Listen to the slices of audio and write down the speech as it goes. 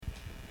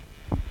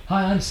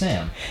Hi, I'm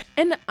Sam.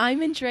 And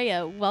I'm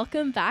Andrea.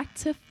 Welcome back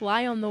to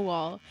Fly on the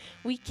Wall.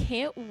 We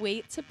can't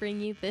wait to bring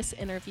you this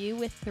interview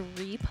with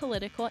 3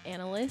 political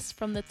analysts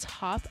from the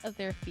top of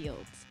their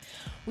fields.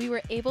 We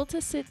were able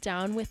to sit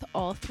down with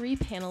all 3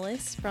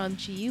 panelists from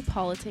GU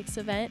Politics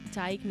event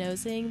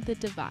Diagnosing the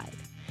Divide.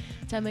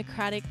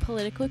 Democratic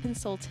political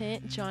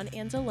consultant John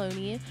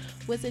Anzalone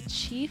was a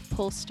chief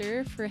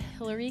pollster for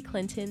Hillary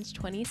Clinton's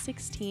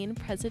 2016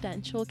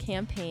 presidential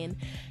campaign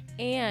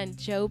and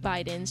Joe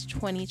Biden's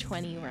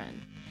 2020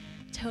 run.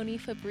 Tony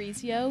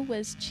Fabrizio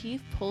was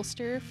chief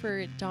pollster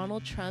for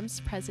Donald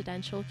Trump's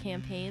presidential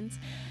campaigns,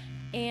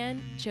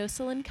 and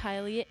Jocelyn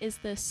Kiley is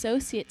the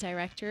associate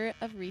director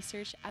of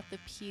research at the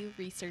Pew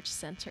Research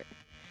Center.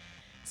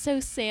 So,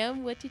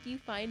 Sam, what did you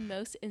find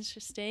most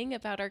interesting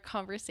about our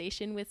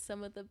conversation with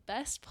some of the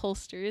best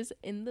pollsters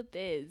in the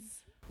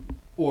biz?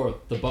 Or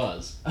the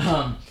buzz.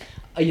 I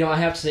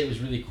have to say it was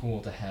really cool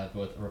to have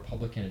both a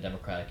Republican, a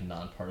Democratic, and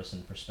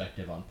nonpartisan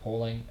perspective on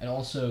polling, and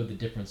also the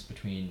difference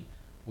between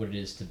what it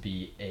is to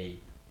be a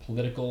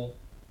political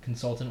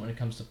consultant when it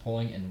comes to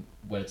polling and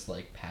what it's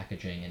like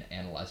packaging and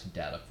analyzing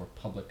data for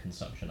public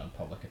consumption on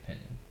public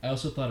opinion. I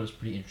also thought it was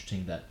pretty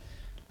interesting that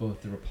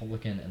both the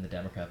Republican and the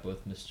Democrat,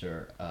 both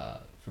Mr.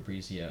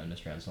 Fabrizio and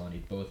Mr.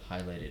 Anzalone, both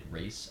highlighted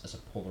race as a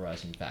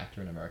polarizing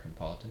factor in American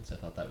politics. I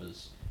thought that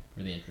was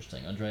really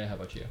interesting. Andrea, how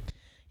about you?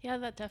 Yeah,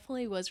 that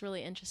definitely was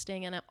really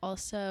interesting. And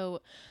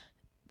also,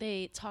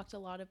 they talked a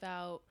lot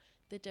about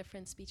the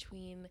difference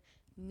between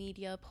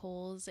media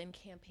polls and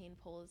campaign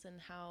polls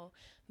and how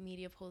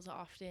media polls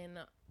often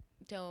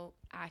don't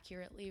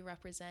accurately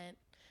represent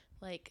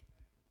like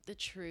the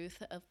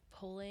truth of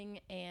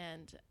polling,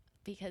 and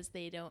because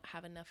they don't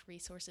have enough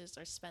resources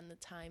or spend the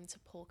time to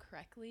poll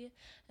correctly.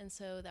 And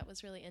so that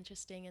was really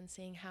interesting, in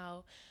seeing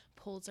how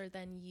polls are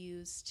then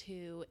used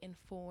to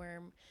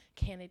inform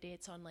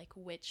candidates on like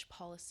which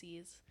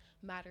policies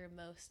matter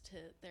most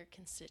to their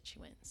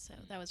constituents. So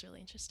that was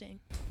really interesting.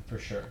 For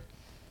sure.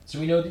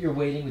 So we know that you're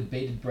waiting with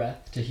bated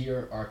breath to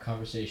hear our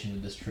conversation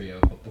with this trio,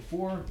 but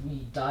before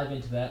we dive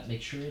into that,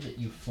 make sure that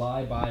you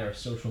fly by our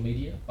social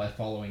media by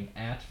following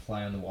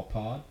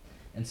 @FlyOnTheWallPod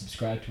and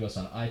subscribe to us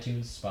on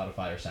iTunes,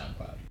 Spotify, or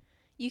SoundCloud.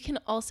 You can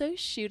also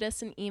shoot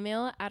us an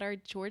email at our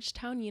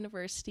Georgetown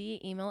University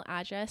email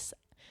address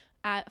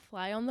at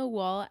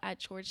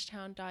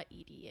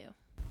flyonthewall@georgetown.edu.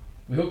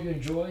 We hope you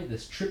enjoy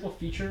this triple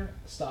feature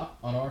stop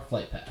on our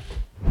flight path.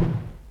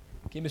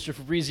 Okay, Mr.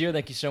 Fabrizio,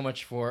 thank you so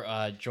much for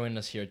joining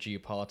us here at GU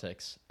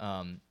Politics.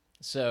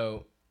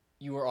 So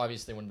you are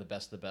obviously one of the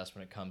best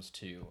when it comes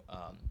to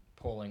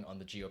polling on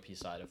the GOP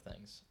side of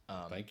things.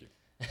 Thank you.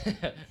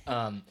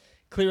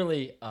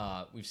 Clearly,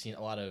 we've seen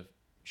a lot of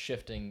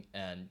shifting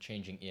and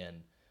changing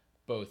in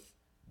both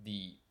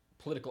the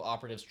political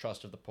operatives'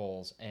 trust of the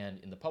polls and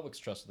in the public's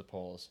trust of the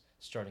polls,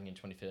 starting in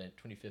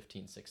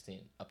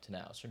 2015-16 up to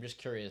now. So I'm just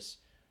curious,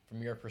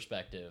 from your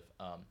perspective,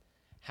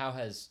 how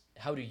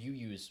do you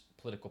use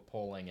political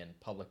polling and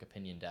public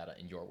opinion data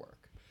in your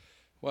work?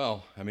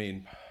 Well,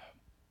 polling,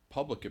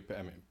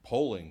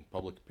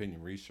 public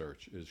opinion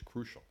research is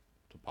crucial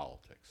to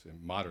politics,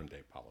 in modern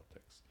day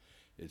politics.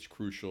 It's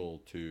crucial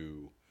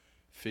to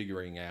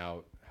figuring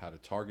out how to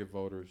target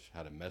voters,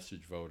 how to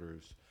message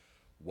voters,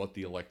 what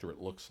the electorate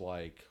looks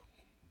like,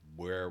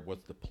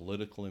 what's the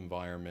political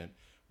environment,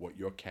 what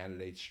your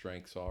candidate's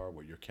strengths are,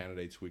 what your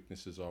candidate's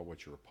weaknesses are,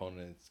 what your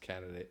opponent's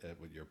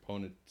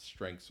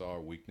strengths are,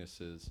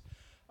 weaknesses.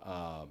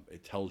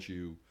 It tells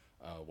you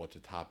what the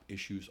top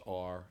issues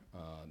are,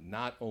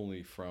 not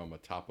only from a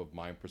top of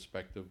mind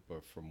perspective,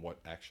 but from what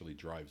actually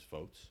drives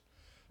votes.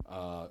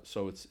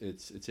 So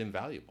it's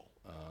invaluable.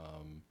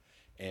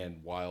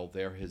 And while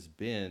there has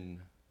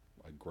been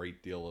a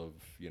great deal of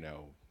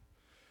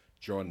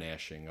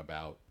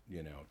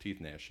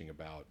teeth gnashing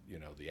about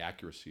the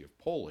accuracy of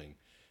polling,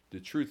 the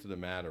truth of the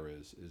matter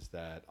is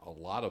that a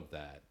lot of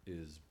that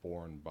is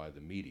borne by the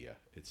media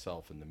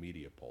itself and the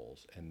media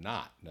polls, and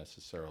not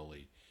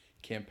necessarily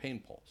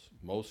campaign polls.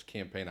 Most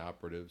campaign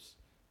operatives,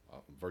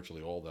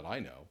 virtually all that I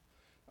know,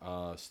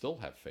 still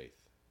have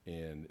faith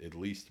in at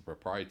least the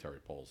proprietary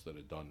polls that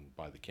are done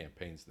by the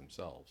campaigns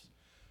themselves.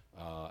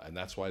 And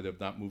that's why they've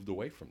not moved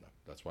away from them.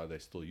 That's why they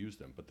still use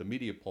them. But the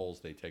media polls,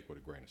 they take with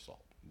a grain of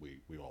salt.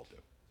 We all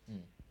do.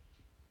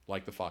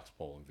 Like the Fox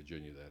poll in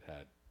Virginia that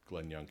had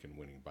Glenn Youngkin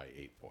winning by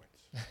 8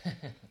 points.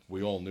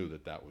 We all knew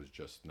that was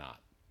just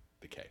not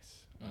the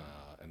case.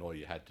 And all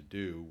you had to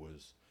do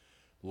was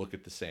look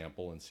at the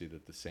sample and see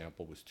that the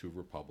sample was too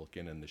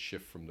Republican, and the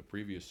shift from the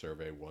previous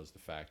survey was the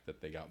fact that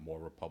they got more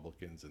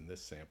Republicans in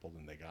this sample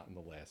than they got in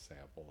the last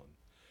sample.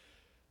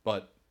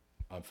 But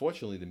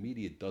unfortunately, the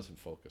media doesn't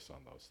focus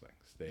on those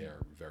things. They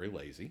are very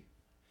lazy.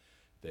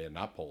 They are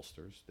not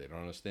pollsters. They don't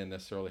understand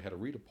necessarily how to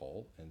read a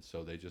poll, and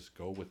so they just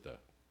go with the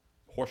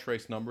horse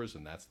race numbers,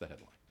 and that's the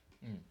headline.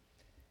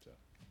 So.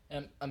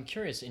 And I'm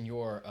curious, in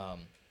your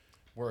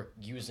work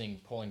using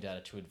polling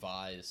data to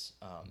advise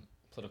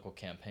political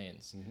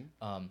campaigns,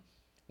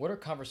 what are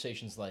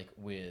conversations like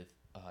with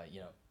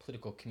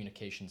political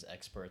communications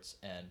experts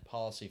and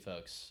policy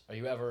folks? Are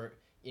you ever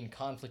in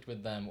conflict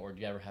with them, or do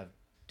you ever have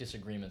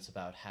disagreements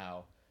about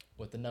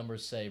what the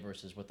numbers say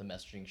versus what the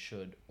messaging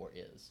should or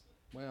is?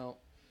 Well,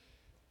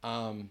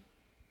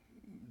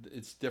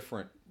 it's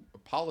different.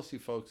 Policy,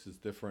 folks, is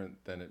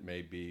different than it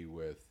may be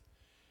with.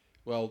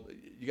 Well,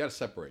 you got to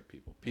separate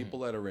people. People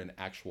that are in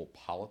actual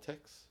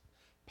politics.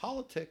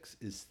 Politics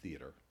is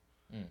theater.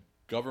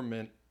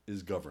 Government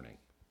is governing.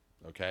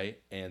 Okay?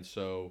 And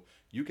so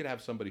you could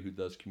have somebody who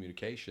does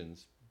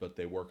communications, but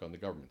they work on the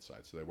government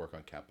side. So they work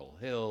on Capitol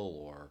Hill,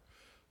 or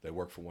they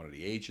work for one of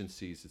the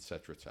agencies, et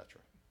cetera, et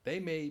cetera. They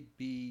may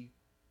be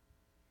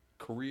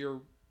career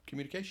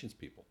communications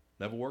people,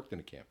 never worked in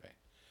a campaign.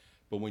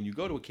 But when you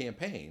go to a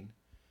campaign,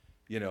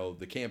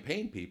 the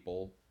campaign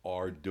people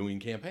are doing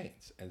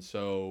campaigns. And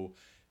so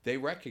they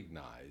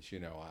recognize,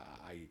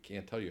 I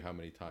can't tell you how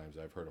many times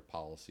I've heard a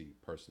policy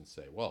person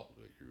say, well,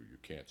 you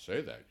can't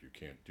say that, you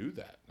can't do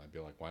that. And I'd be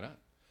like, why not?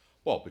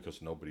 Well,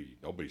 because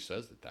nobody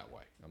says it that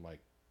way. I'm like,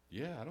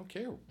 yeah, I don't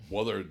care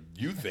whether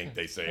you think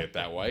they say it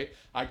that way.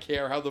 I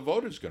care how the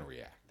voter's going to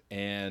react.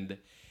 And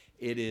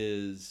it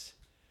is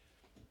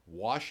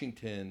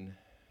Washington.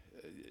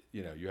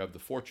 You have the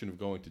fortune of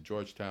going to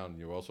Georgetown.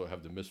 You also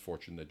have the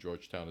misfortune that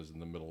Georgetown is in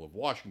the middle of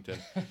Washington,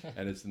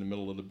 and it's in the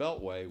middle of the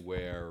Beltway,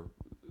 where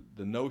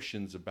the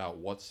notions about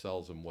what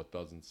sells and what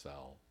doesn't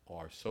sell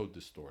are so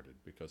distorted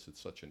because it's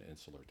such an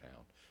insular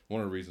town. One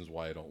of the reasons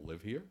why I don't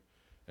live here,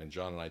 and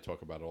John and I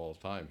talk about it all the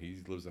time, he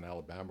lives in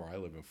Alabama, I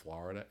live in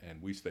Florida,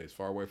 and we stay as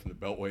far away from the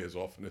Beltway as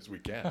often as we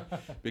can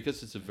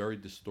because it's a very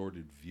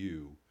distorted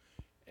view.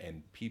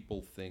 And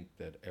people think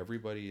that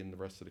everybody in the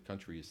rest of the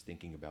country is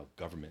thinking about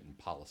government and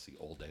policy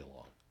all day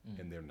long.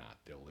 And they're not.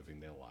 They're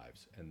living their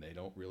lives. And they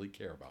don't really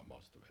care about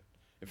most of it.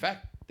 In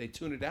fact, they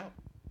tune it out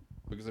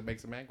because it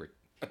makes them angry.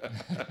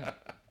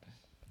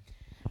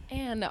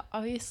 And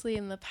obviously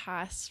in the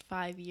past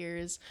 5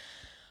 years,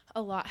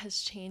 a lot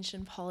has changed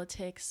in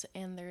politics,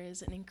 and there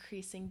is an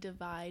increasing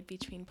divide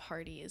between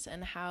parties.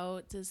 And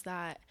how does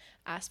that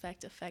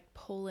aspect affect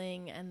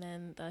polling and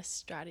then the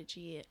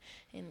strategy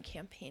in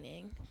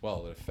campaigning?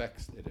 Well, it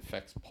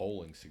affects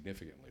polling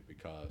significantly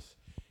because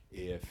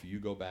if you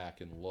go back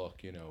and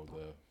look,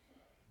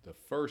 the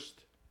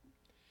first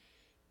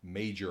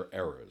major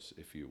errors,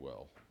 if you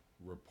will,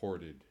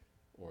 reported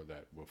or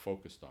that were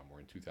focused on were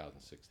in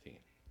 2016.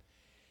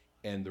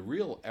 And the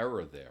real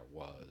error there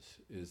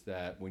is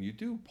that when you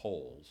do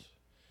polls,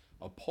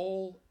 a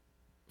poll,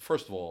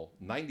 first of all,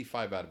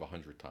 95 out of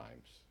 100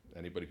 times,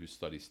 anybody who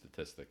studies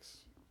statistics,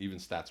 even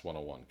Stats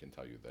 101 can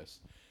tell you this,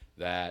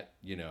 that,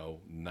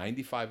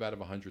 95 out of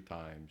 100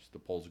 times the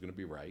polls are going to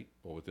be right,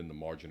 or within the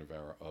margin of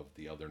error of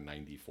the other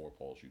 94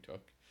 polls you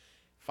took.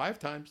 5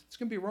 times it's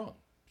going to be wrong.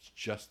 It's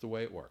just the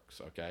way it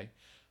works, okay?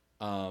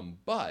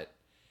 But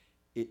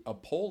a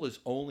poll is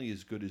only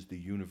as good as the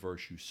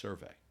universe you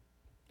survey.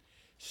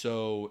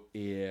 So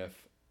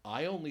if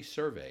I only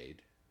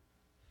surveyed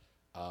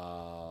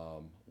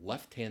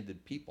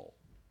left-handed people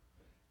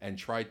and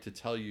tried to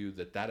tell you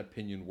that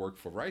opinion worked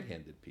for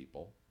right-handed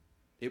people,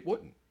 it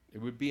wouldn't. It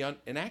would be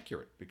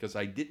inaccurate because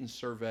I didn't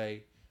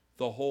survey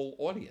the whole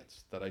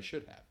audience that I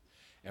should have.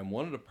 And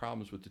one of the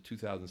problems with the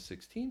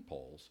 2016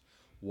 polls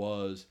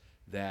was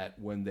that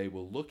when they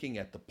were looking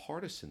at the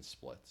partisan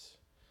splits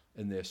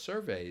in their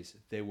surveys,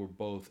 they were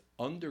both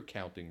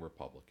undercounting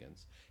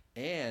Republicans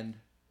and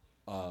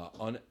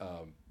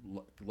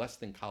less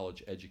than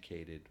college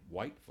educated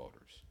white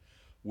voters,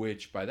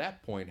 which by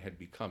that point had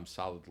become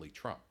solidly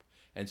Trump.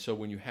 And so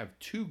when you have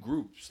two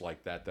groups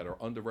like that are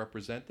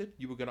underrepresented,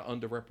 you were going to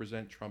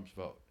underrepresent Trump's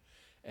vote.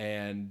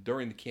 And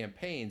during the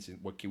campaigns, and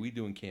what we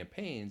do in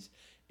campaigns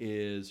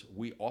is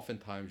we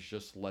oftentimes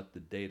just let the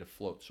data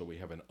float, so we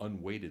have an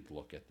unweighted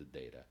look at the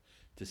data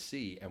to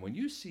see. And when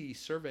you see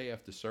survey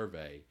after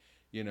survey,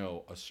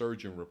 a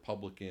surge in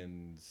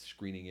Republicans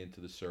screening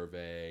into the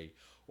survey,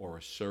 or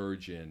a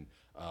surge in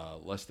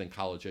less than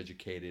college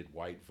educated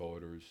white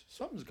voters,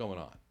 something's going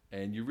on.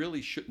 And you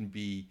really shouldn't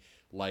be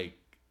like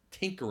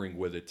tinkering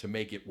with it to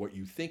make it what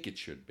you think it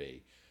should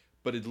be.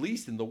 But at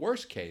least in the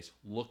worst case,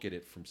 look at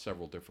it from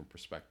several different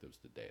perspectives,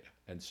 the data.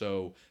 And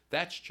so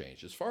that's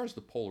changed. As far as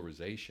the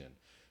polarization,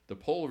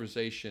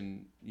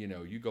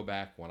 you go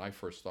back when I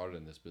first started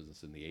in this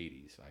business in the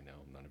 80s. I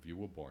know none of you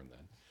were born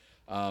then.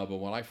 But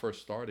when I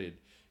first started,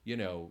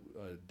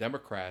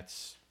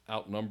 Democrats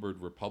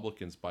outnumbered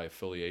Republicans by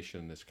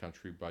affiliation in this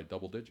country by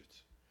double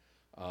digits.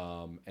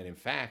 And in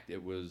fact,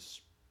 it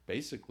was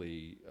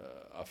basically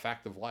a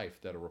fact of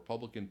life that a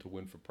Republican to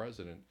win for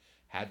president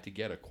had to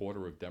get a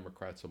quarter of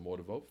Democrats or more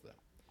to vote for them.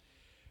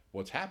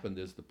 What's happened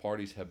is the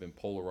parties have been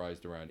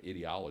polarized around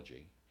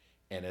ideology.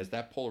 And as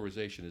that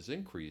polarization has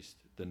increased,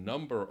 the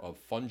number of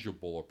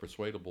fungible or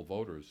persuadable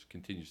voters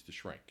continues to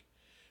shrink.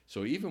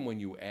 So even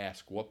when you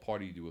ask what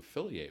party do you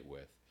affiliate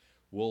with,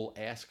 we'll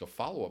ask a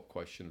follow-up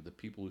question of the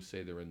people who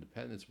say they're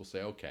independents. We'll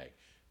say, okay,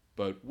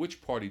 but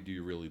which party do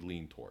you really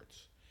lean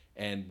towards?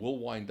 And we'll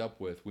wind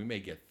up with, we may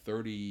get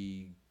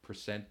 30%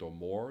 or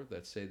more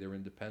that say they're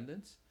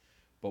independents,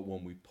 but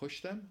when we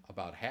push them,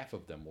 about half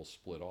of them will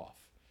split off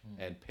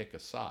and pick a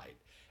side.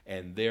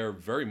 And they're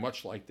very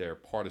much like their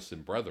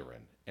partisan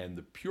brethren, and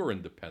the pure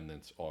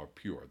independents are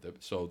pure.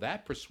 So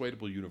that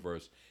persuadable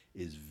universe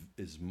is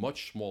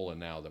much smaller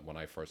now than when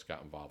I first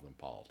got involved in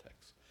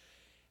politics.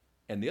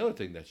 And the other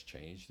thing that's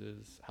changed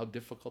is how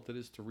difficult it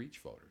is to reach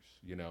voters.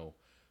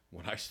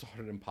 When I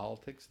started in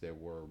politics,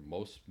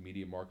 most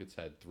media markets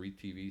had 3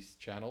 TV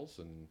channels,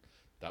 and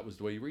that was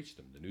the way you reached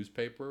them: the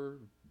newspaper,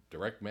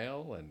 direct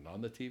mail, and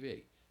on the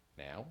TV.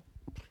 Now,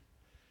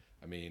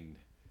 I mean,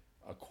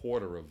 a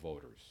quarter of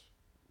voters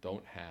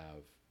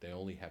they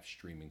only have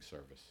streaming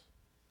service.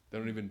 They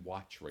don't even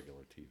watch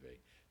regular TV.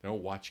 They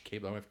don't watch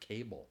cable. They don't have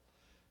cable.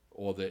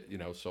 Or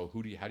so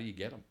how do you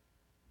get them?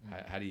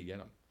 How do you get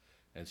them?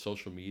 And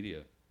social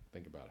media,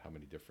 think about how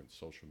many different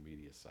social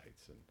media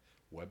sites and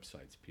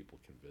websites people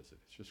can visit.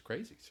 It's just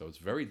crazy. So it's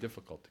very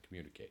difficult to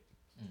communicate.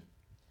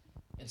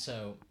 And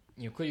so,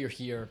 clearly you're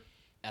here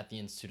at the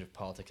Institute of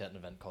Politics at an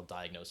event called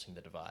Diagnosing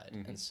the Divide.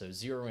 And so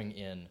zeroing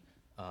in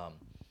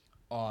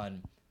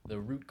on the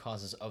root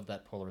causes of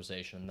that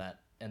polarization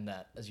and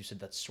that, as you said,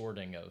 that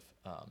sorting of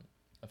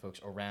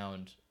folks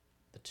around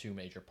the 2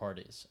 major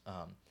parties.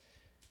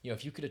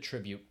 If you could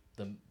attribute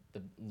the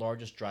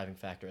largest driving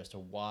factor as to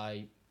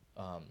why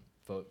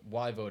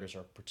voters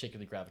are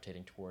particularly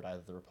gravitating toward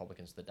either the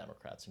Republicans or the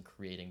Democrats and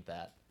creating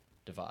that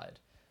divide,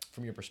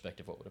 from your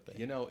perspective, what would it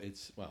be?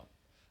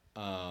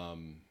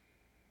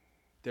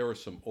 There are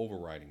some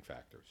overriding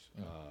factors.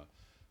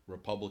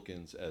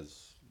 Republicans,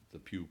 as the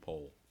Pew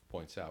poll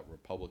points out,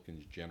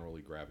 Republicans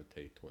generally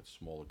gravitate towards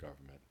smaller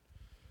government,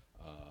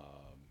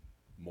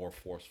 more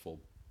forceful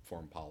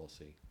foreign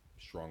policy,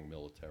 strong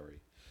military,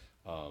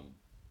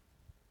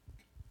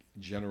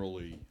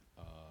 generally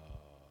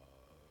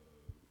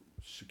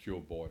secure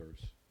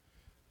borders,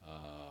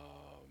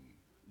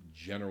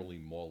 generally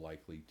more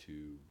likely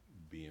to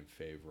be in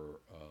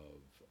favor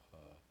of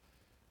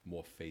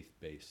more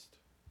faith-based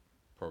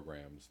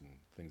programs and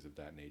things of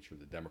that nature.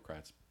 The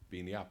Democrats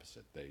being the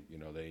opposite.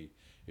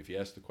 If you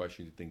ask the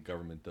question, you think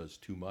government does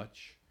too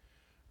much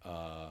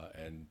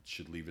and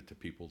should leave it to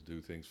people to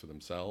do things for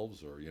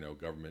themselves, or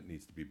government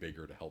needs to be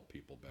bigger to help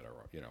people better.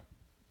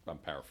 I'm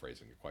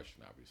paraphrasing the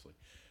question, obviously.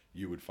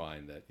 You would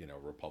find that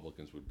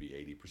Republicans would be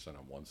 80%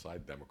 on one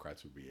side,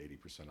 Democrats would be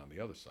 80% on the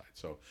other side.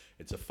 So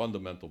it's a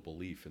fundamental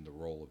belief in the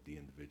role of the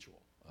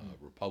individual.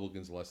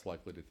 Republicans less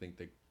likely to think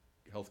that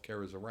health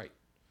care is a right.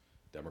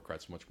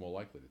 Democrats much more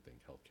likely to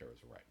think health care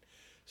is a right.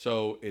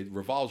 So it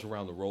revolves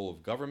around the role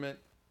of government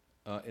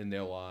in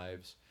their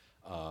lives,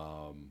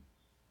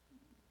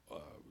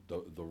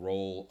 the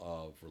role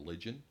of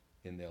religion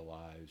in their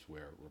lives,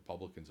 where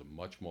Republicans are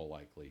much more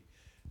likely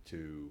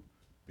to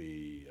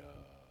be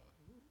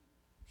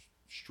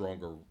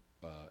stronger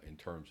in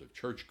terms of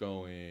church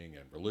going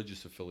and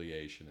religious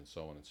affiliation and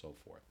so on and so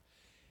forth.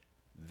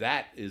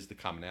 That is the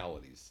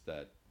commonalities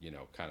that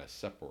kind of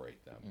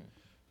separate them.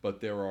 But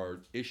there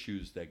are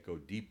issues that go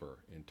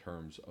deeper in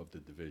terms of the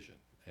division,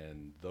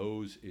 and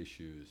those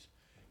issues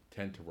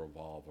tend to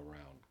revolve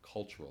around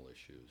cultural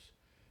issues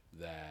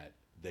that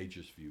they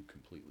just view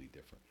completely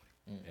differently.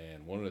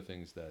 And one of the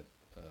things that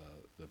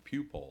the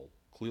Pew poll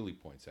clearly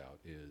points out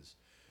is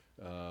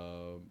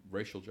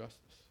racial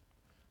justice.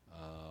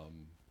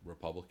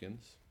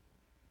 Republicans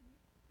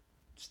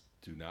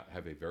do not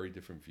have a very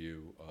different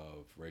view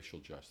of racial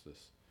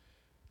justice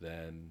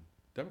than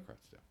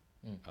Democrats do.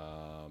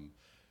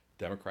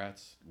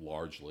 Democrats,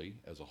 largely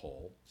as a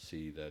whole,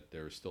 see that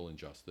there is still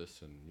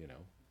injustice and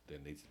there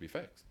needs to be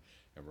fixed.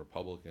 And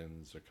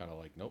Republicans are kind of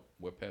like, nope,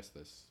 we're past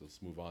this.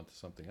 Let's move on to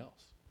something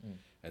else.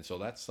 And so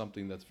that's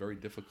something that's very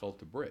difficult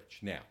to bridge.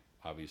 Now,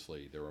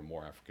 obviously, there are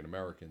more African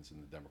Americans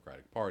in the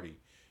Democratic Party,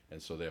 and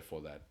so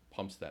therefore that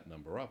pumps that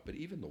number up. But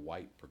even the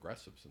white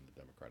progressives in the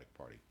Democratic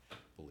Party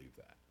believe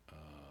that.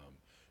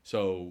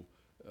 So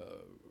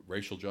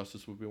racial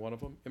justice would be one of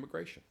them.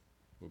 Immigration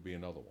would be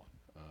another one.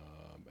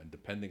 And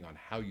depending on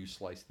how you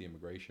slice the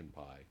immigration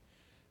pie,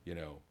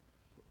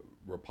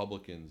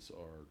 Republicans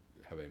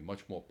have a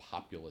much more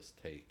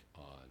populist take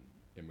on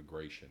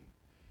immigration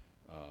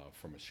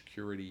from a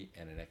security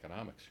and an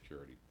economic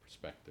security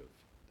perspective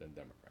than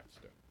Democrats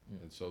do.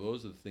 And so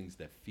those are the things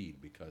that feed,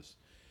 because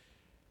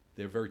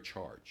they're very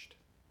charged.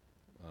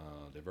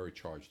 They're very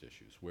charged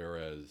issues,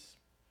 whereas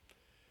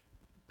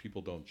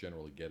people don't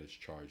generally get as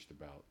charged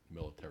about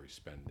military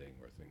spending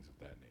or things of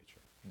that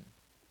nature.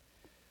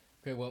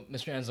 Okay, well,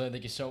 Mr. Anzalone,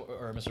 thank you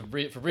or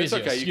Mr. Fabrizio.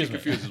 It's okay, you can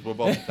confuse us. We're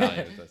both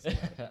Italian.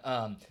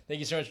 Thank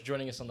you so much for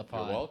joining us on the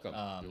pod. You're welcome.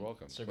 You're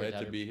welcome. So glad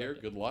to be here.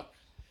 Good luck.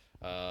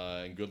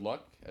 And good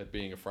luck at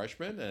being a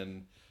freshman.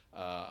 And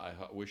I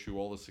wish you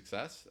all the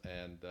success.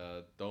 And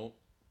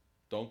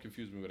don't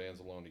confuse me with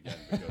Anzalone again,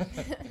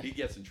 because he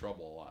gets in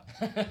trouble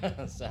a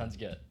lot. Sounds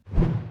good.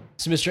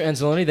 So, Mr.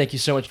 Anzalone, thank you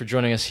so much for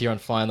joining us here on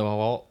Fly on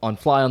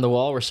the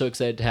Wall. We're so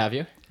excited to have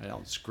you. Well,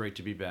 it's great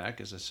to be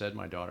back. As I said,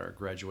 my daughter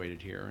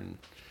graduated here, and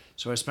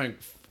so I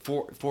spent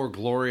four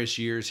glorious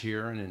years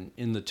here and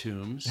in the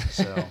Tombs.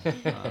 So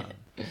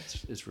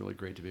it's really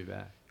great to be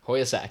back.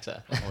 Hoya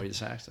Saxa. Hoya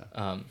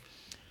Saxa.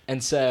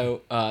 And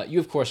so you,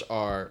 of course,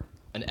 are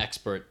an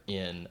expert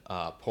in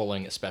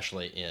polling,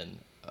 especially in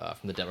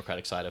from the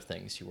Democratic side of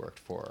things. You worked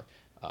for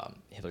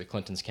Hillary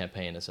Clinton's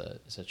campaign as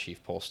a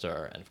chief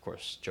pollster, and of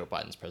course Joe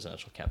Biden's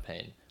presidential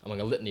campaign, among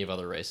a litany of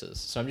other races.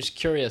 So I'm just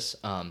curious,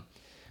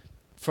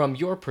 from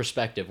your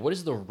perspective, what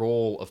is the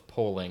role of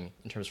polling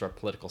in terms of our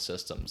political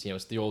systems?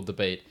 It's the old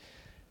debate: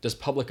 does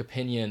public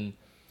opinion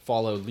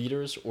follow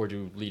leaders, or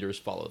do leaders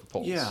follow the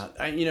polls? Yeah,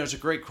 it's a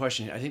great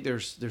question. I think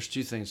there's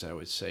two things I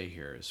would say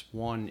here.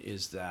 One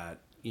is that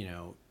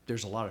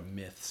there's a lot of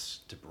myths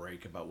to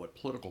break about what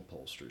political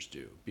pollsters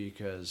do,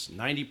 because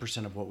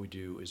 90% of what we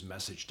do is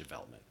message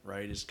development,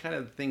 right? It's kind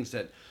of things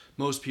that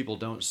most people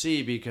don't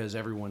see because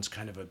everyone's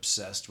kind of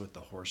obsessed with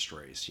the horse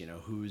race.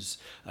 Who's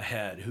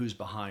ahead, who's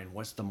behind,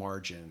 what's the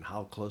margin,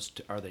 how close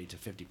are they to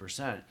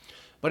 50%?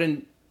 But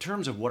in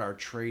terms of what our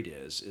trade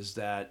is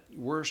that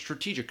we're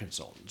strategic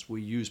consultants.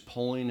 We use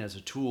polling as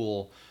a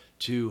tool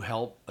to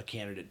help a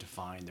candidate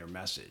define their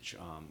message.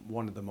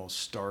 One of the most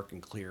stark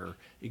and clear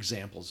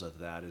examples of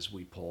that is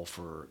we poll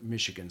for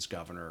Michigan's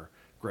governor,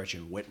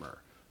 Gretchen Whitmer.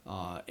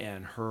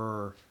 And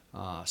her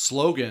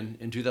slogan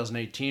in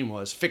 2018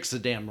 was "Fix the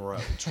damn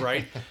roads,"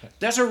 right?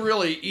 That's a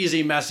really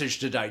easy message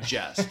to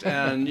digest.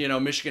 And,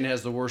 Michigan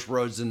has the worst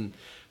roads in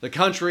the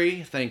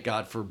country. Thank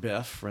God for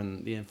BIF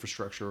and the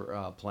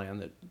infrastructure plan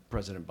that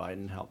President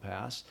Biden helped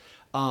pass.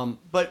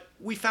 But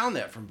we found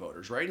that from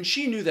voters, right? And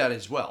she knew that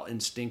as well,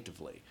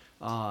 instinctively.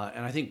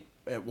 And I think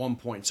at one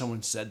point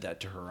someone said that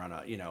to her on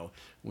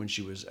when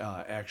she was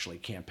actually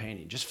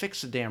campaigning, just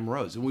fix the damn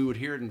roads. And we would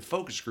hear it in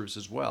focus groups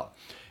as well.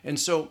 And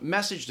so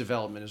message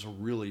development is a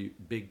really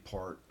big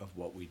part of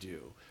what we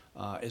do,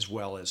 as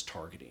well as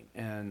targeting.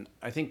 And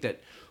I think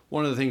that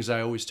one of the things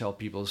I always tell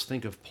people is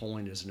think of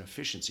polling as an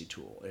efficiency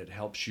tool. It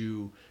helps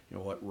you,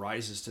 what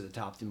rises to the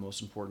top, the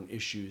most important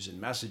issues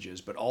and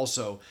messages, but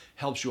also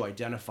helps you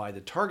identify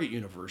the target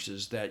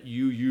universes that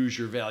you use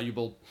your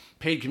valuable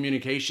paid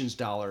communications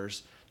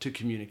dollars to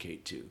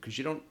communicate to, because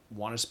you don't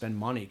want to spend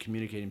money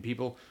communicating to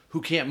people who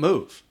can't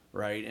move,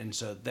 right? And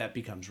so that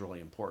becomes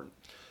really important.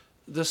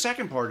 The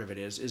second part of it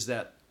is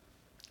that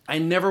I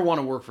never want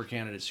to work for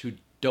candidates who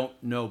don't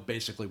know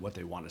basically what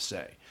they want to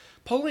say.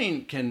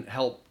 Polling can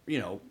help,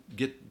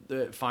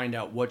 find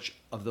out which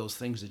of those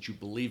things that you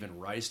believe in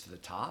rise to the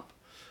top.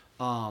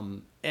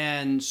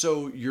 And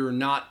so you're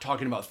not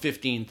talking about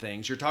 15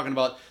 things. You're talking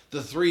about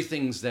the 3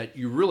 things that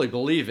you really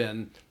believe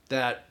in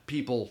that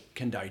people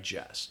can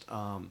digest.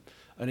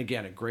 And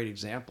again, a great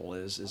example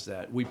is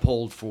that we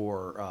polled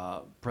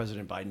for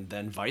President Biden,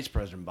 then Vice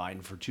President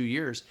Biden, for 2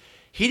 years.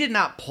 He did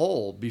not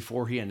poll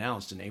before he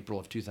announced in April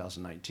of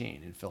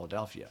 2019 in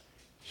Philadelphia.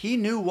 He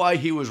knew why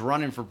he was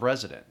running for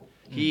president.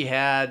 He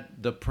had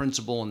the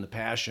principle and the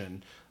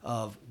passion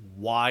of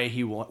why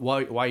he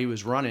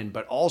was running,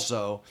 but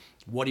also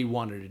what he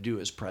wanted to do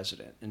as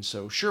president. And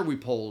so, sure, we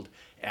polled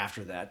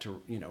after that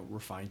to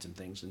refine some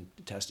things and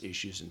test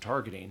issues and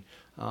targeting.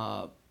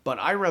 But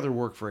I rather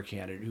work for a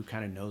candidate who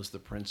kind of knows the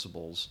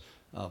principles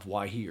of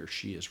why he or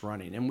she is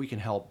running, and we can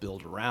help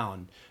build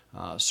around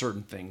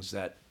certain things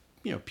that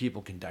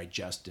people can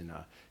digest in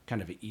a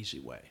kind of an easy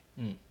way.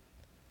 Mm.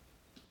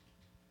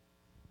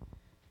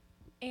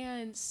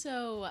 And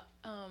so,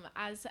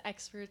 as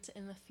experts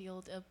in the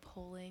field of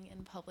polling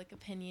and public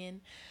opinion,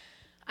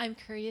 I'm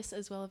curious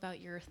as well about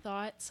your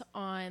thoughts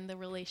on the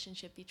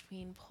relationship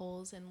between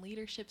polls and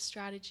leadership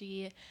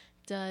strategy.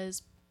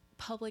 Does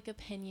public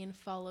opinion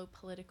follow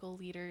political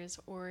leaders,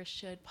 or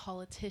should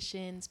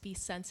politicians be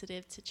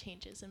sensitive to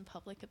changes in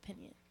public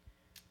opinion?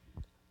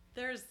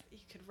 You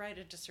could write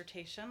a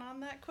dissertation on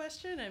that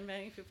question, and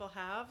many people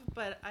have,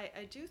 but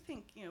I do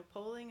think,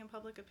 polling and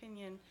public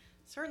opinion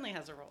certainly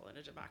has a role in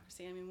a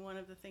democracy. I mean, one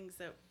of the things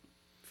that,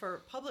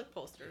 for public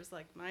pollsters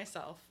like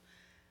myself,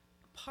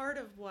 part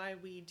of why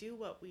we do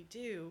what we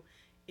do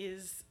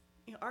is,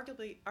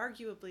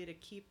 arguably to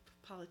keep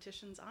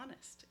politicians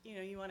honest.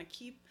 You want to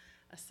keep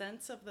a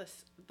sense of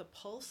the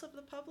pulse of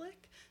the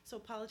public, so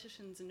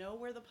politicians know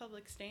where the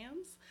public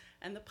stands,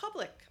 and the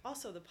public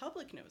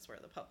knows where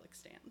the public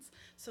stands.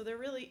 So there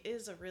really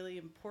is a really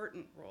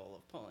important role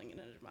of polling in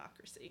a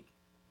democracy.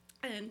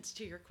 And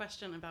to your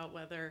question about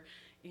whether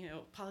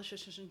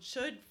politicians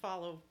should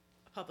follow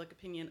public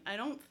opinion, I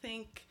don't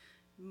think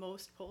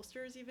most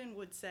pollsters even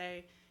would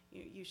say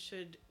you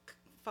should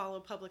follow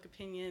public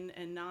opinion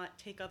and not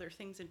take other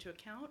things into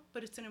account,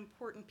 but it's an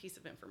important piece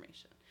of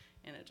information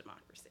in a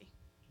democracy.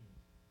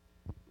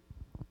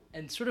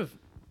 And sort of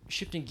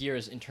shifting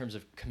gears in terms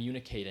of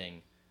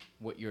communicating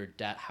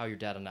how your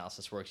data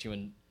analysis works.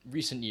 In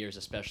recent years,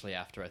 especially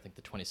after I think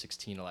the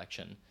 2016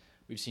 election,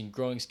 we've seen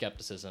growing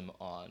skepticism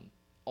on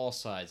all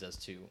sides as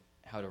to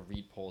how to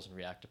read polls and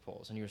react to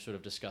polls. And you were sort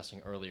of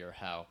discussing earlier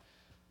how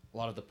a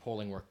lot of the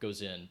polling work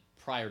goes in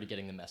prior to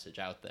getting the message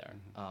out there.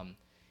 Mm-hmm.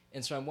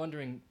 And so I'm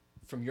wondering,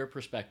 from your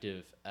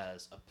perspective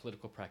as a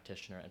political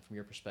practitioner and from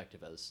your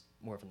perspective as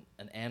more of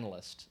an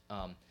analyst,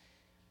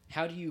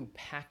 how do you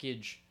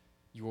package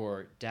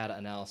your data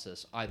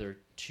analysis either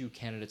to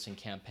candidates and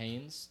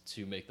campaigns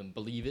to make them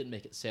believe it,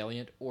 make it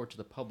salient, or to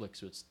the public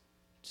so it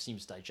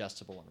seems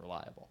digestible and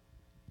reliable?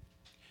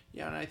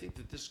 Yeah, and I think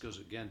that this goes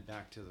again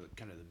back to the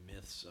kind of the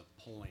myths of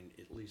polling,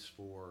 at least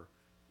for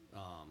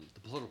the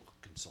political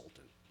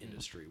consultant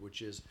industry,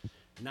 which is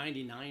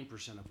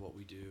 99% of what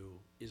we do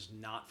is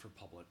not for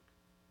public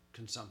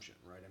consumption,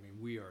 right? I mean,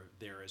 we are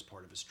there as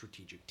part of a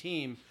strategic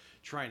team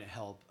trying to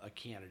help a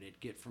candidate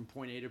get from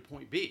point A to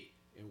point B,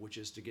 which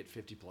is to get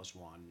 50+1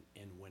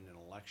 and win an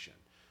election.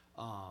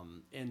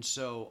 And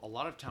so a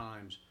lot of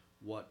times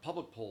what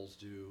public polls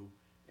do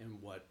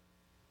and what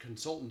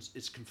consultants,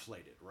 it's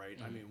conflated, right?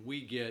 I mean,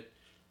 we get,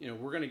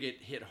 we're going to get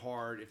hit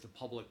hard if the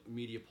public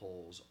media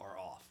polls are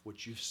off,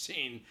 which you've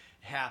seen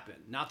happen.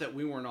 Not that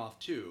we weren't off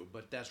too,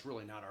 but that's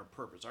really not our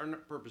purpose. Our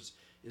purpose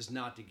is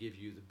not to give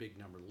you the big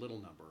number,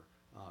 little number.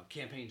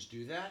 Campaigns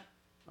do that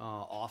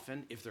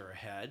often if they're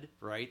ahead,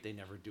 right? They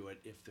never do it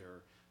if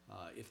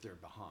they're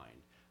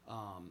behind.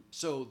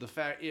 So the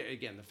fact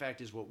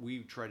is what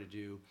we try to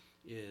do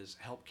is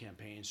help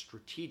campaigns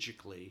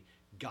strategically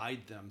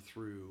guide them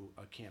through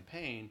a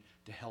campaign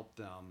to help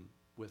them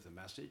with a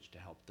message, to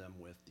help them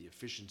with the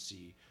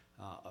efficiency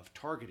of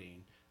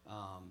targeting.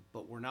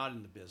 But we're not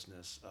in the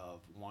business of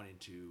wanting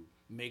to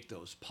make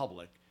those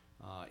public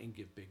and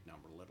give big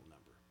number, little number.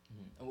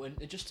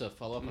 Mm-hmm. And just to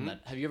follow up on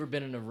that, have you ever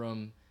been in a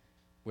room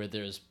where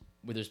there's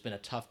been a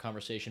tough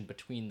conversation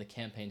between the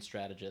campaign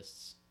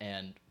strategists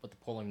and what the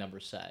polling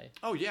numbers say?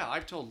 Oh yeah,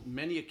 I've told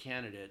many a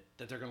candidate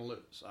that they're going to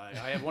lose.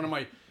 I have one of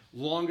my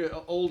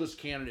oldest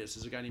candidates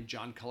is a guy named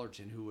John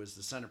Cullerton, who was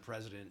the Senate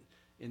president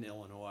in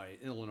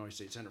Illinois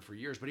State Senate for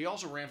years, but he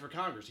also ran for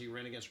Congress. He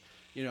ran against,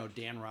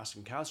 Dan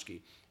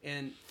Rostenkowski.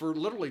 And for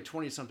literally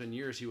 20-something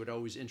years, he would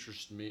always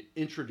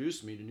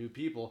introduce me to new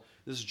people.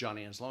 This is John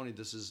Anzalone.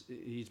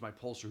 He's my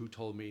pollster who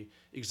told me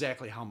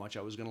exactly how much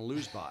I was going to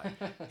lose by.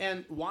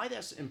 And why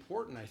that's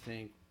important, I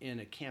think,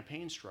 in a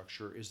campaign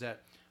structure is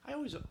that I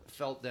always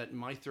felt that in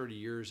my 30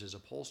 years as a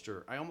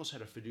pollster, I almost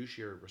had a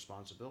fiduciary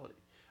responsibility.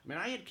 I mean,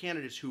 I had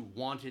candidates who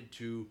wanted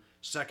to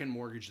second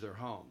mortgage their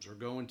homes or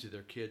go into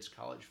their kids'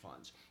 college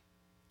funds.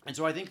 And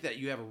so I think that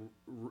you have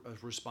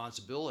a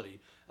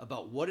responsibility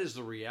about what is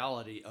the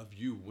reality of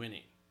you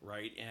winning,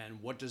 right? And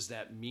what does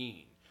that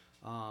mean?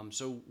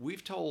 So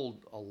we've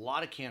told a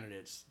lot of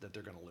candidates that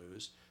they're going to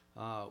lose.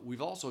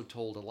 We've also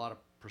told a lot of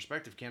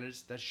prospective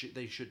candidates that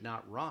they should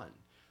not run.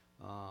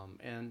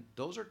 And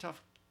those are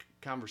tough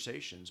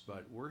conversations,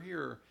 but we're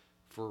here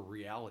for a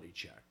reality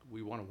check.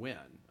 We want to win.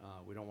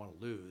 We don't want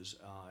to lose.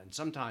 And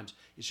sometimes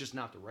it's just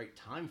not the right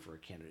time for a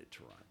candidate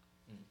to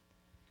run.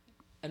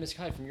 And Ms.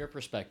 Kiley, from your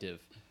perspective,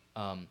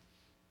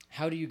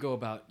 how do you go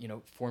about,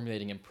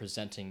 formulating and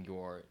presenting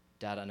your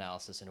data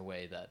analysis in a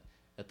way that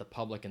the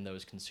public and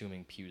those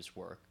consuming Pew's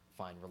work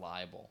find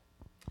reliable?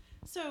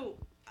 So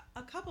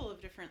a couple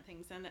of different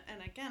things. And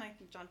again, I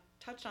think John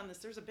touched on this.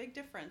 There's a big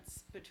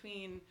difference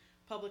between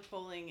public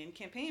polling and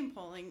campaign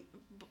polling,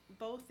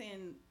 both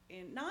in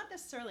not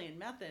necessarily in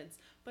methods,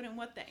 but in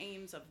what the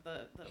aims of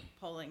the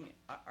polling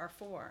are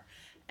for.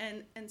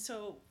 And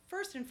so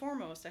first and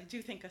foremost, I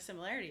do think a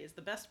similarity is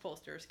the best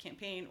pollsters,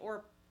 campaign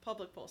or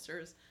public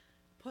pollsters,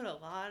 put a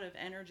lot of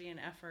energy and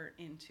effort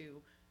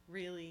into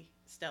really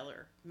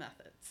stellar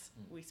methods.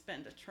 We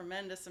spend a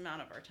tremendous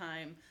amount of our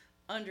time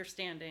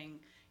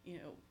understanding,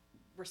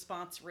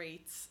 response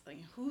rates, like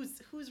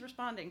who's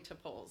responding to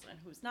polls and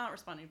who's not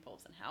responding to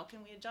polls, and how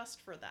can we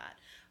adjust for that?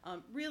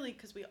 Really,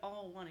 because we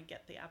all want to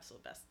get the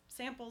absolute best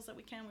samples that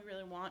we can. We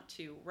really want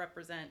to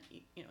represent,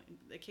 in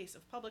the case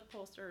of public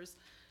pollsters,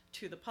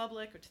 to the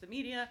public or to the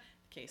media. In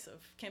the case of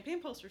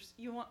campaign pollsters,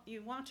 you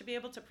want to be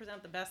able to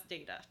present the best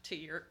data to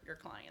your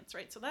clients,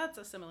 right? So that's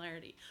a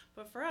similarity.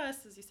 But for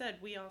us, as you said,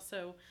 we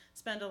also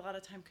spend a lot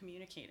of time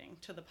communicating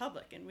to the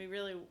public, and we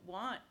really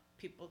want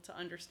people to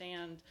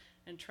understand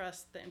and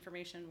trust the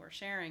information we're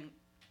sharing.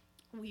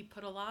 We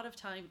put a lot of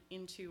time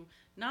into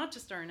not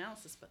just our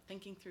analysis, but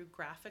thinking through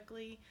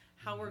graphically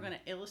how we're going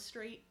to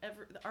illustrate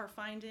our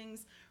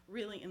findings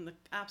really in the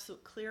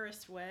absolute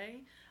clearest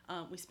way.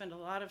 We spend a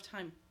lot of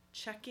time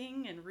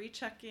checking and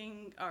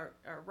rechecking our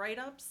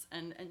write-ups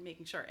and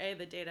making sure,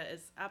 the data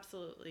is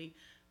absolutely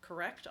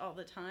correct all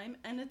the time,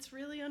 and it's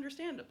really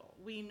understandable.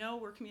 We know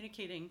we're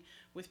communicating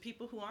with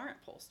people who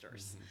aren't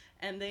pollsters,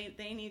 and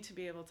they need to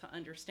be able to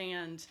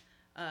understand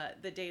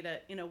the data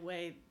in a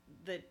way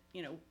that,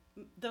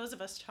 those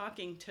of us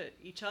talking to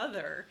each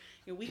other,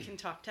 we can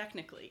talk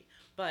technically,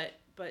 but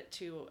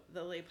to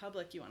the lay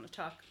public, you want to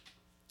talk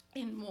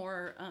in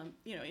more,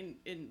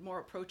 in more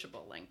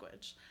approachable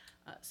language.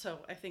 So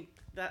I think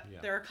that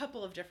there are a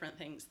couple of different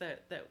things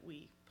that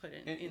we put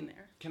in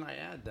there. Can I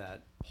add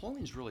that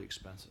polling is really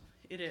expensive?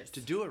 It is. To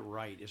do it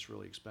right is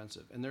really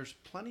expensive. And there's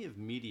plenty of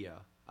media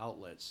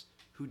outlets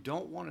who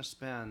don't want to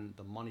spend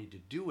the money to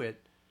do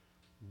it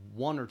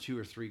 1 or 2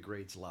 or 3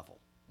 grades level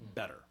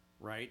better,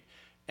 right?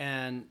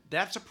 And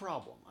that's a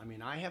problem. I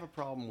mean, I have a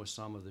problem with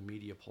some of the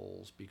media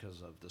polls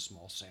because of the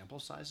small sample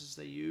sizes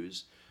they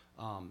use.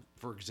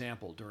 For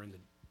example, during the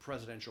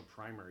presidential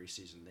primary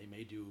season, they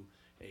may do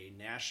a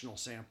national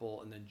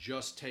sample and then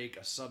just take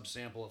a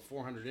subsample of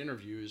 400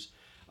 interviews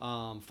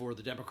for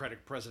the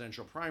Democratic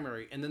presidential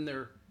primary, and then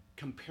they're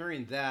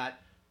comparing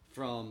that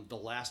from the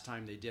last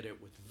time they did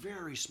it with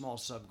very small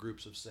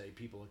subgroups of, say,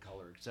 people of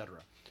color, et cetera.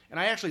 And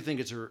I actually think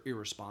it's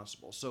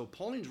irresponsible. So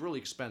polling's really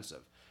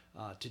expensive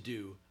to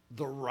do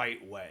the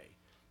right way.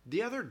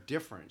 The other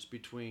difference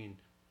between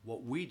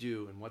what we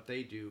do and what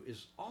they do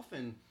is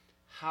often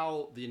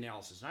how the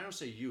analysis, and I don't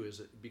say you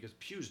is because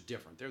Pew's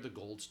different. They're the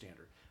gold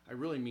standard. I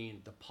really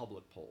mean the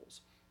public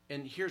polls.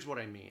 And here's what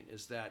I mean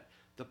is that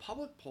the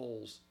public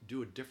polls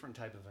do a different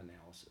type of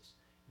analysis.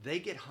 They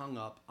get hung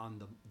up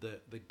on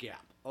the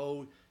gap.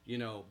 Oh,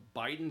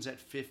 Biden's at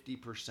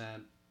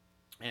 50%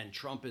 and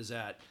Trump is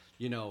at,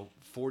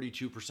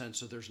 42%.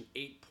 So there's an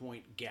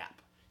 8-point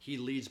gap. He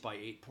leads by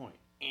 8 points.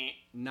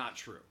 Not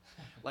true.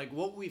 Like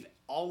what we've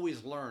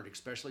always learned,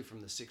 especially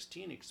from the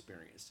 16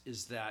 experience,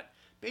 is that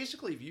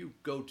basically if you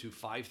go to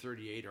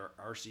 538 or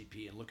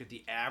RCP and look at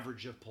the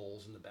average of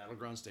polls in the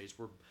battleground states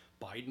where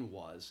Biden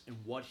was and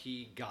what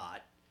he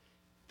got,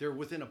 they're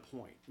within a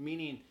point.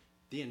 Meaning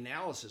the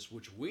analysis,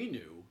 which we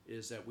knew,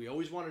 is that we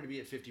always wanted to be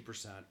at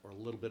 50% or a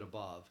little bit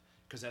above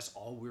because that's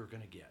all we were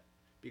going to get.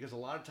 Because a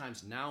lot of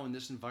times now in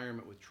this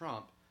environment with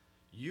Trump,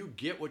 you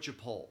get what you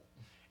poll.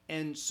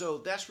 And so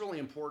that's really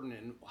important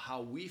in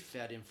how we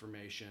fed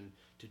information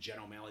to Jen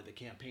O'Malley, the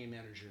campaign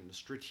manager, and the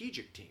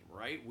strategic team,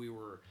 right? We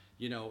were,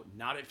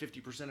 not at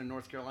 50% in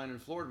North Carolina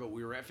and Florida, but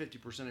we were at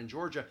 50% in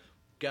Georgia.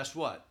 Guess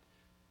what?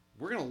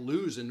 We're going to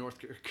lose in North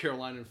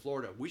Carolina and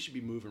Florida. We should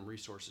be moving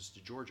resources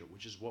to Georgia,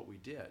 which is what we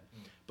did.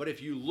 But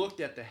if you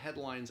looked at the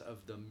headlines of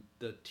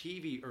the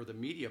TV or the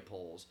media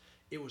polls,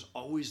 it was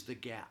always the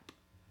gap.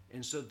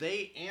 And so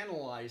they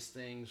analyze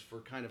things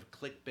for kind of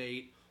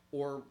clickbait,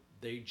 or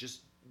they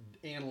just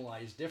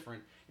analyze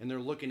different, and they're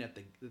looking at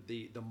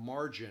the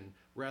margin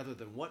rather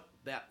than what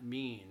that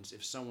means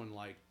if someone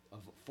like a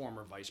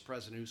former vice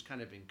president who's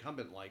kind of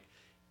incumbent like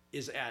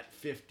is at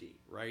 50,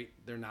 right?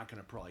 They're not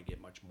going to probably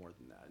get much more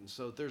than that. And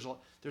so there's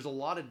a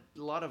lot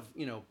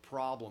of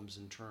problems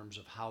in terms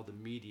of how the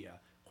media,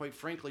 quite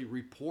frankly,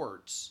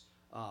 reports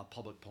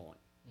public polling.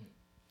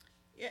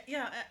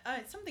 Yeah.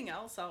 Something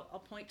else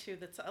I'll point to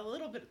that's a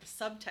little bit of the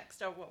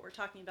subtext of what we're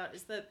talking about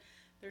is that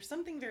there's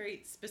something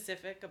very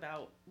specific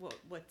about what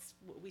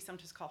we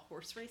sometimes call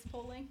horse race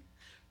polling,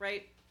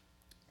 right?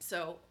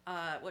 So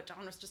what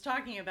John was just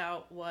talking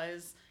about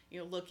was,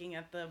 looking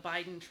at the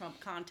Biden-Trump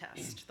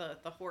contest,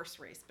 the horse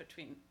race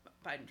between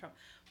Biden and Trump.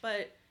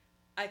 But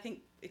I think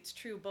it's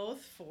true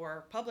both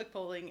for public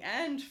polling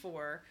and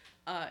for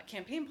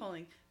campaign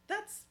polling.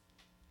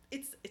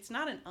 It's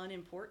not an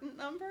unimportant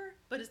number,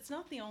 but it's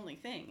not the only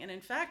thing. And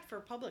in fact, for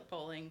public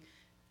polling,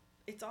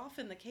 it's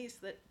often the case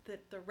that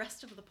the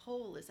rest of the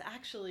poll is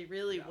actually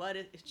really what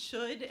it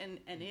should and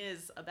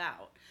is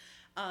about.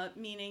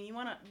 Meaning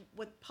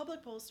what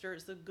public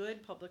pollsters, the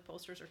good public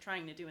pollsters are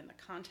trying to do in the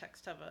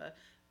context of a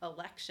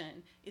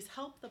election is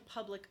help the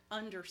public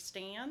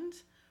understand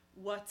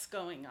what's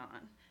going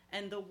on.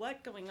 And the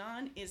what going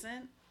on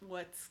isn't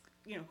what's,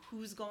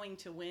 who's going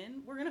to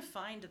win. We're going to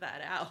find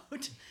that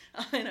out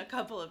in a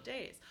couple of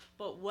days.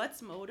 But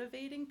what's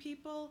motivating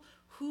people,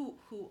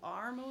 who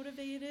are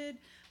motivated,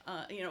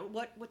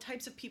 what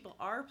types of people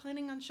are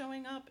planning on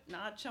showing up,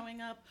 not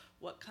showing up,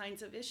 what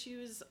kinds of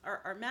issues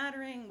are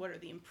mattering, what are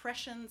the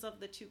impressions of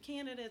the two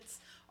candidates.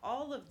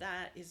 All of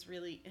that is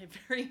really a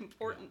very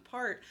important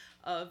part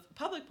of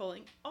public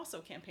polling,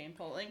 also campaign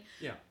polling.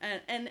 Yeah.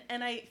 And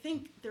I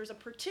think there's a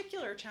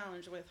particular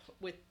challenge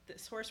with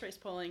this horse race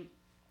polling.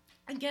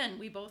 Again,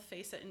 we both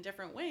face it in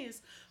different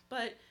ways,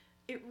 but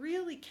it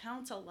really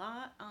counts a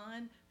lot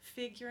on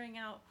figuring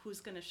out who's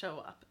going to show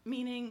up,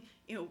 meaning,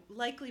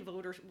 likely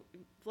voter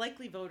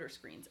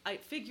screens.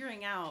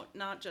 Figuring out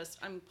not just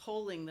I'm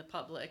polling the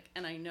public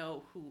and I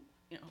know who,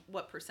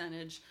 what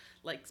percentage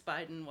likes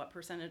Biden, what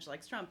percentage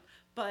likes Trump,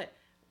 but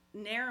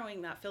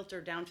narrowing that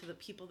filter down to the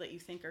people that you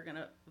think are going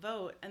to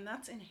vote. And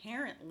that's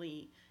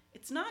inherently,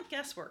 it's not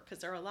guesswork because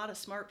there are a lot of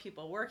smart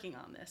people working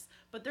on this,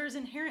 but there's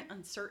inherent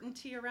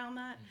uncertainty around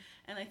that.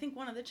 And I think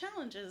one of the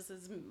challenges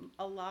is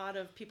a lot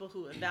of people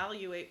who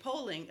evaluate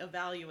polling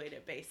evaluate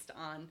it based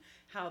on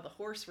how the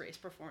horse race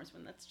performs,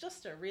 when that's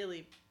just a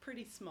really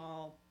pretty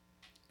small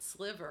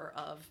sliver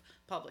of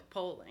public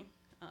polling.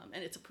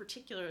 And it's a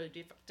particularly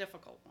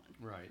difficult one.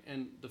 Right.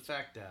 And the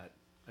fact that,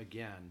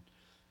 again,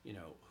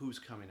 who's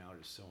coming out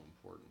is so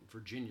important.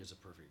 Virginia's a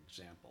perfect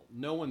example.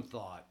 No one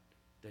thought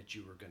that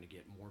you were going to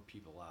get more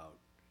people out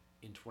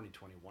in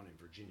 2021 in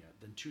Virginia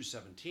than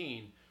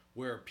 2017,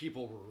 where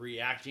people were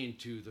reacting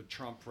to the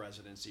Trump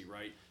presidency,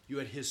 right? You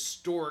had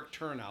historic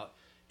turnout.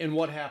 And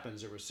what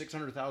happens? There was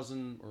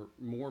 600,000 or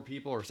more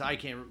people, or I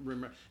can't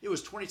remember. It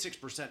was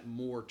 26%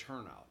 more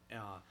turnout.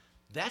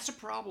 That's a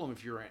problem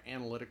if you're an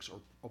analytics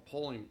or a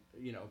polling,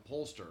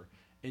 pollster,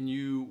 and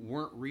you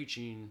weren't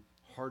reaching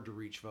hard to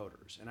reach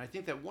voters. And I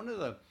think that one of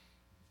the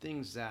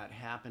things that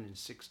happened in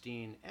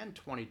 16 and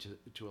 20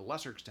 to a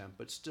lesser extent,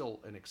 but still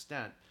an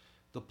extent,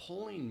 the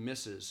polling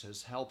misses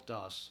has helped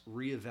us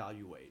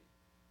reevaluate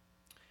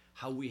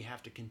how we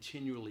have to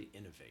continually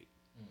innovate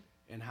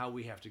and how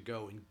we have to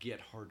go and get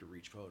hard to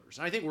reach voters.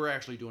 And I think we're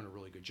actually doing a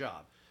really good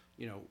job.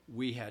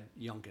 we had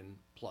Youngkin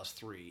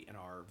 +3 in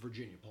our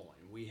Virginia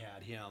polling. We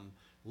had him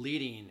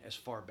leading as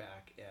far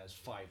back as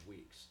 5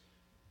 weeks.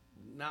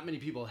 Not many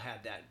people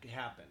had that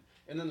happen.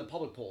 And then the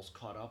public polls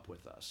caught up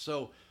with us.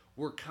 So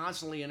we're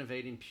constantly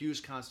innovating.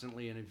 Pew's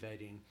constantly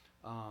innovating.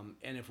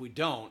 And if we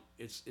don't,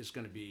 it's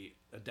going to be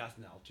a death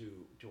knell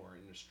to our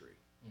industry.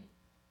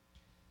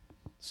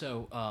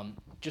 So,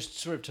 just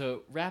sort of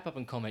to wrap up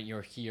and comment,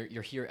 you're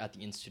here at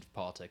the Institute of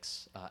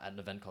Politics at an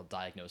event called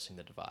Diagnosing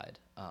the Divide.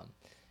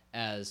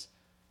 As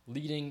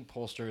leading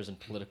pollsters and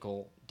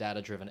political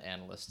data-driven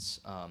analysts,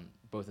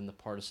 both in the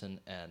partisan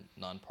and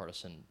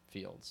nonpartisan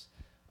fields,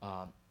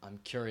 I'm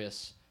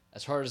curious,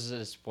 as hard as it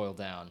is to boil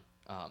down,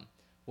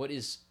 what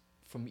is,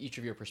 from each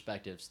of your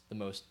perspectives, the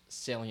most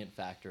salient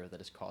factor that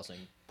is causing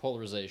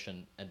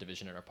polarization and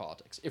division in our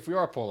politics, if we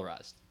are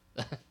polarized?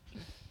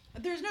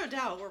 There's no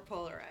doubt we're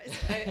polarized.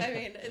 I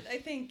mean, I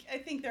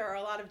think there are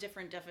a lot of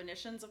different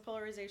definitions of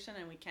polarization,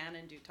 and we can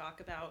and do talk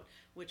about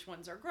which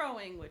ones are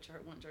growing,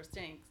 ones are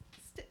staying,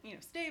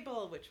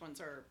 stable, which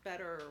ones are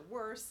better or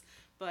worse.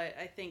 But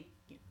I think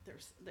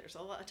there's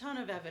a ton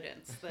of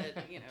evidence that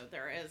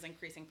there is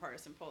increasing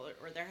partisan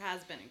there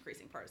has been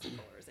increasing partisan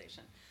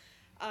polarization.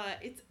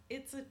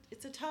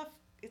 It's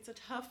a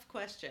tough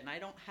question. I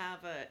don't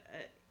have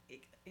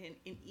an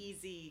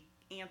easy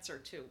answer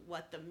to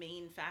what the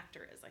main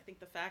factor is. I think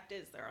the fact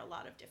is there are a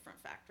lot of different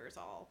factors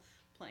all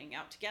playing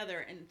out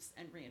together and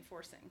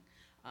reinforcing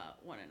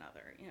one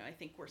another. I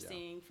think we're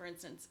seeing, for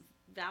instance,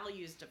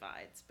 values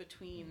divides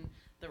between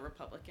the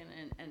Republican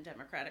and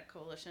Democratic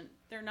coalition.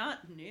 They're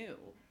not new.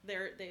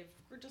 They've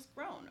just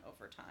grown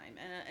over time,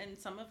 and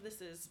some of this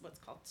is what's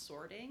called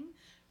sorting,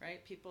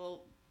 right?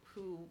 People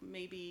who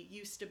maybe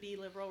used to be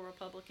liberal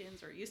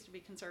Republicans or used to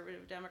be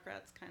conservative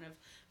Democrats kind of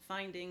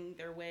finding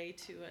their way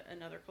to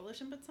another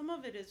coalition, but some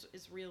of it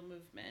is real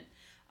movement.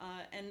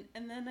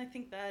 And then I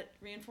think that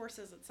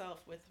reinforces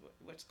itself with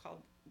what's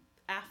called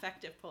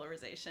affective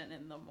polarization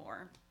in the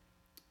more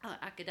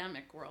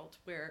academic world,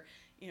 where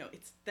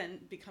it's then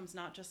becomes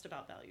not just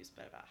about values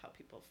but about how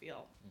people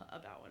feel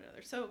about one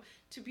another. So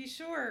to be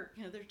sure,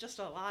 there's just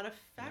a lot of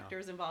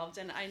factors involved,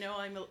 and I know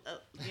I'm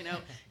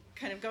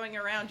kind of going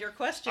around your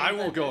question. I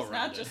won't go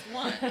around. It's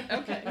not just one.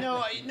 Okay.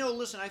 No.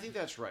 Listen, I think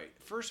that's right.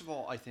 First of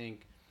all, I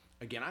think,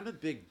 again, I'm a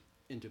big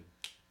into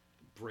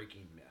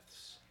breaking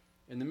myths,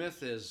 and the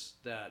myth is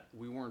that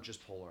we weren't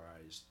just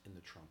polarized in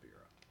the Trump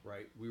era,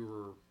 right? We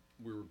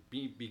were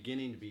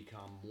beginning to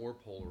become more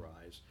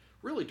polarized,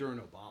 really during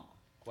Obama,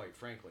 quite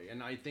frankly.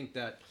 And I think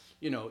that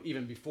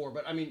even before.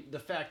 But I mean, the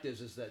fact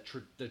is that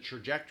the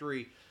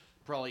trajectory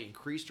probably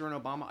increased during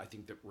Obama. I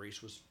think that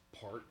race was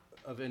part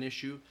of an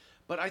issue.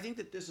 But I think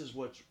that this is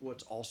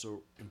what's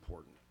also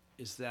important,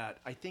 is that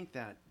I think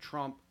that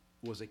Trump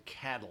was a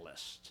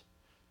catalyst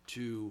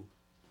to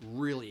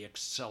really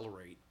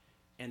accelerate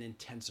and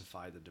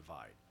intensify the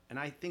divide. And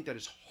I think that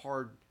it's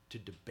hard to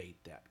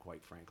debate that,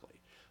 quite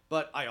frankly.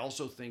 But I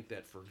also think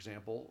that, for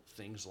example,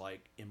 things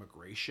like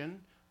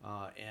immigration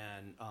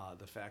and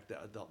the fact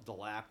that the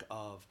lack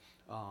of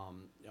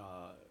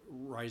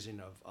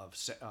rising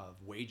of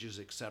wages,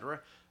 et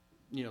cetera,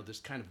 this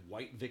kind of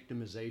white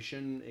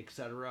victimization, et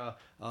cetera,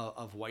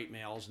 of white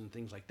males and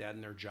things like that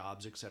in their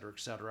jobs, et cetera, et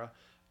cetera.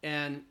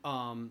 And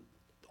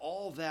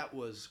all that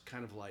was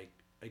kind of like,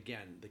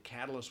 again, the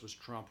catalyst was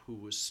Trump, who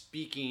was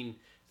speaking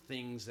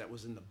things that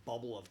was in the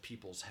bubble of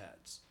people's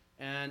heads.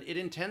 And it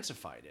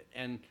intensified it.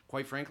 And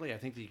quite frankly, I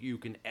think that you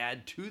can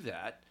add to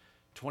that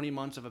 20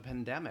 months of a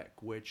pandemic,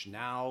 which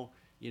now,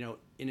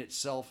 in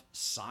itself,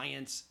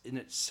 science in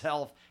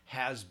itself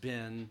has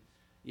been,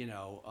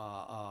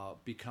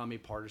 become a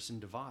partisan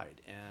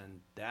divide.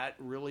 And that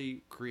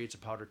really creates a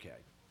powder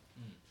keg.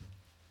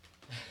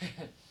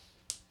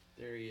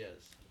 There he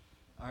is.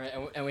 All right,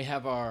 and we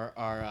have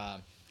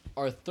our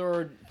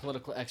third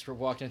political expert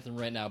walking into the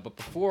room right now. But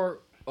before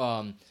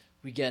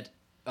we get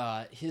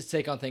his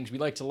take on things, we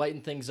like to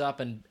lighten things up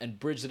and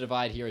bridge the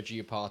divide here at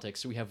Geopolitics.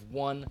 So we have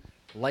one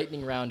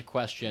lightning round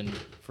question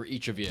for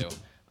each of you.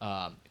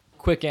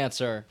 Quick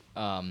answer,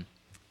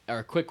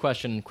 or quick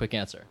question, quick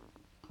answer.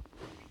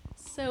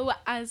 So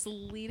as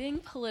leading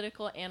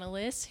political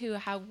analysts who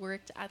have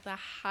worked at the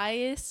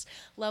highest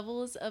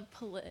levels of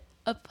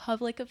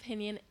public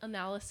opinion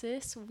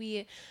analysis,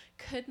 we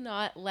could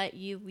not let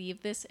you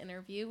leave this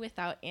interview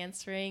without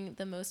answering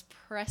the most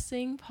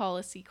pressing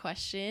policy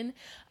question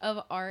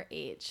of our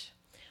age.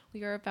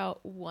 We are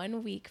about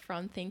 1 week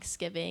from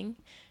Thanksgiving.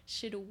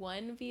 Should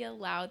one be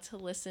allowed to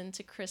listen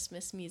to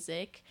Christmas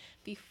music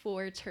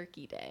before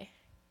Turkey Day?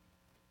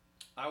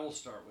 I will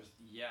start with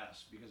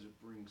yes, because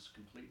it brings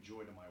complete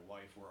joy to my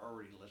wife. We're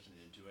already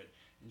listening to it,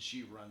 and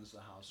she runs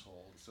the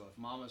household. So if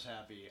Mama's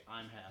happy,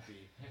 I'm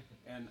happy,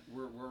 and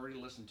we're already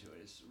listening to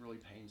it. It really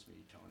pains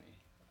me, Tony.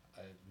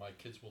 My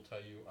kids will tell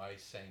you I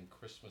sang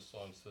Christmas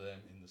songs to them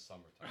in the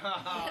summertime.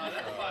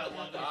 That's why I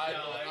love this guy.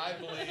 I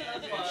believe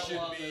it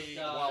should be,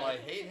 while I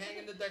hate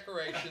hanging the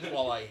decorations,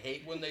 while I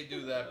hate when they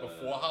do that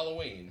before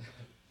Halloween,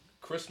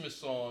 Christmas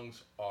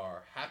songs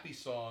are happy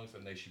songs,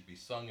 and they should be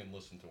sung and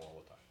listened to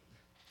all the time.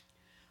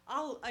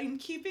 I'm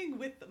keeping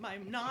with my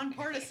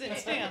nonpartisan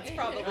stance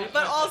probably,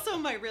 but also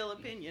my real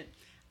opinion.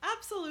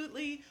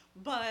 Absolutely,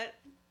 but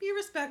be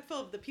respectful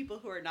of the people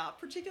who are not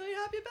particularly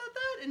happy about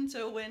that. And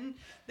so when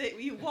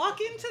you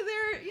walk into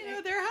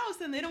their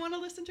house and they don't want to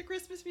listen to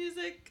Christmas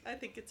music, I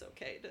think it's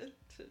okay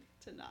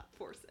to not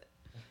force it.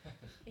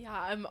 Yeah,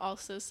 I'm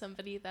also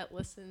somebody that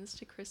listens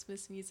to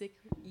Christmas music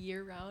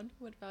year round.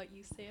 What about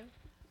you, Sam?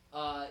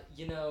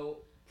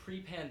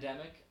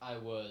 Pre-pandemic, I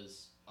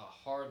was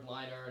a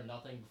hardliner,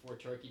 nothing before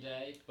Turkey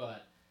Day,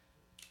 but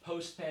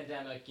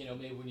post-pandemic,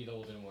 maybe we need a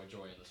little bit more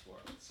joy in this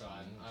world. So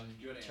I'm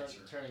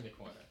turning the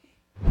corner.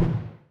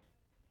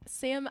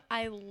 Sam,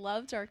 I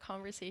loved our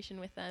conversation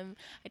with them.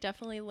 I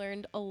definitely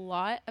learned a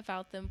lot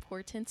about the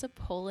importance of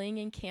polling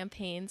and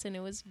campaigns, and it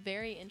was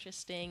very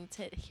interesting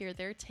to hear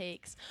their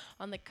takes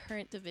on the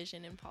current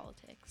division in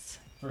politics.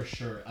 For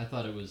sure. I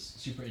thought it was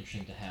super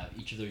interesting to have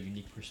each of their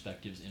unique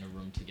perspectives in a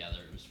room together.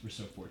 We're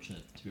so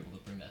fortunate to be able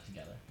to bring that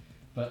together.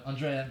 But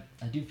Andrea,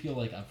 I do feel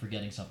like I'm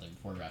forgetting something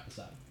before we wrap this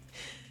up.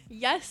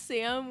 Yes,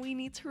 Sam, we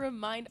need to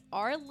remind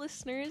our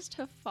listeners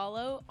to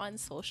follow on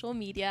social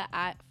media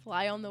at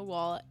Fly on the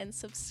Wall and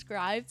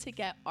subscribe to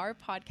get our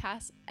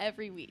podcast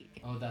every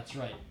week. Oh, that's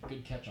right.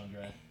 Good catch,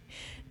 Andrea.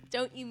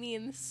 Don't you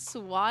mean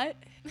SWAT?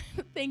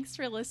 Thanks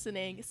for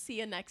listening. See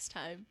you next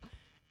time.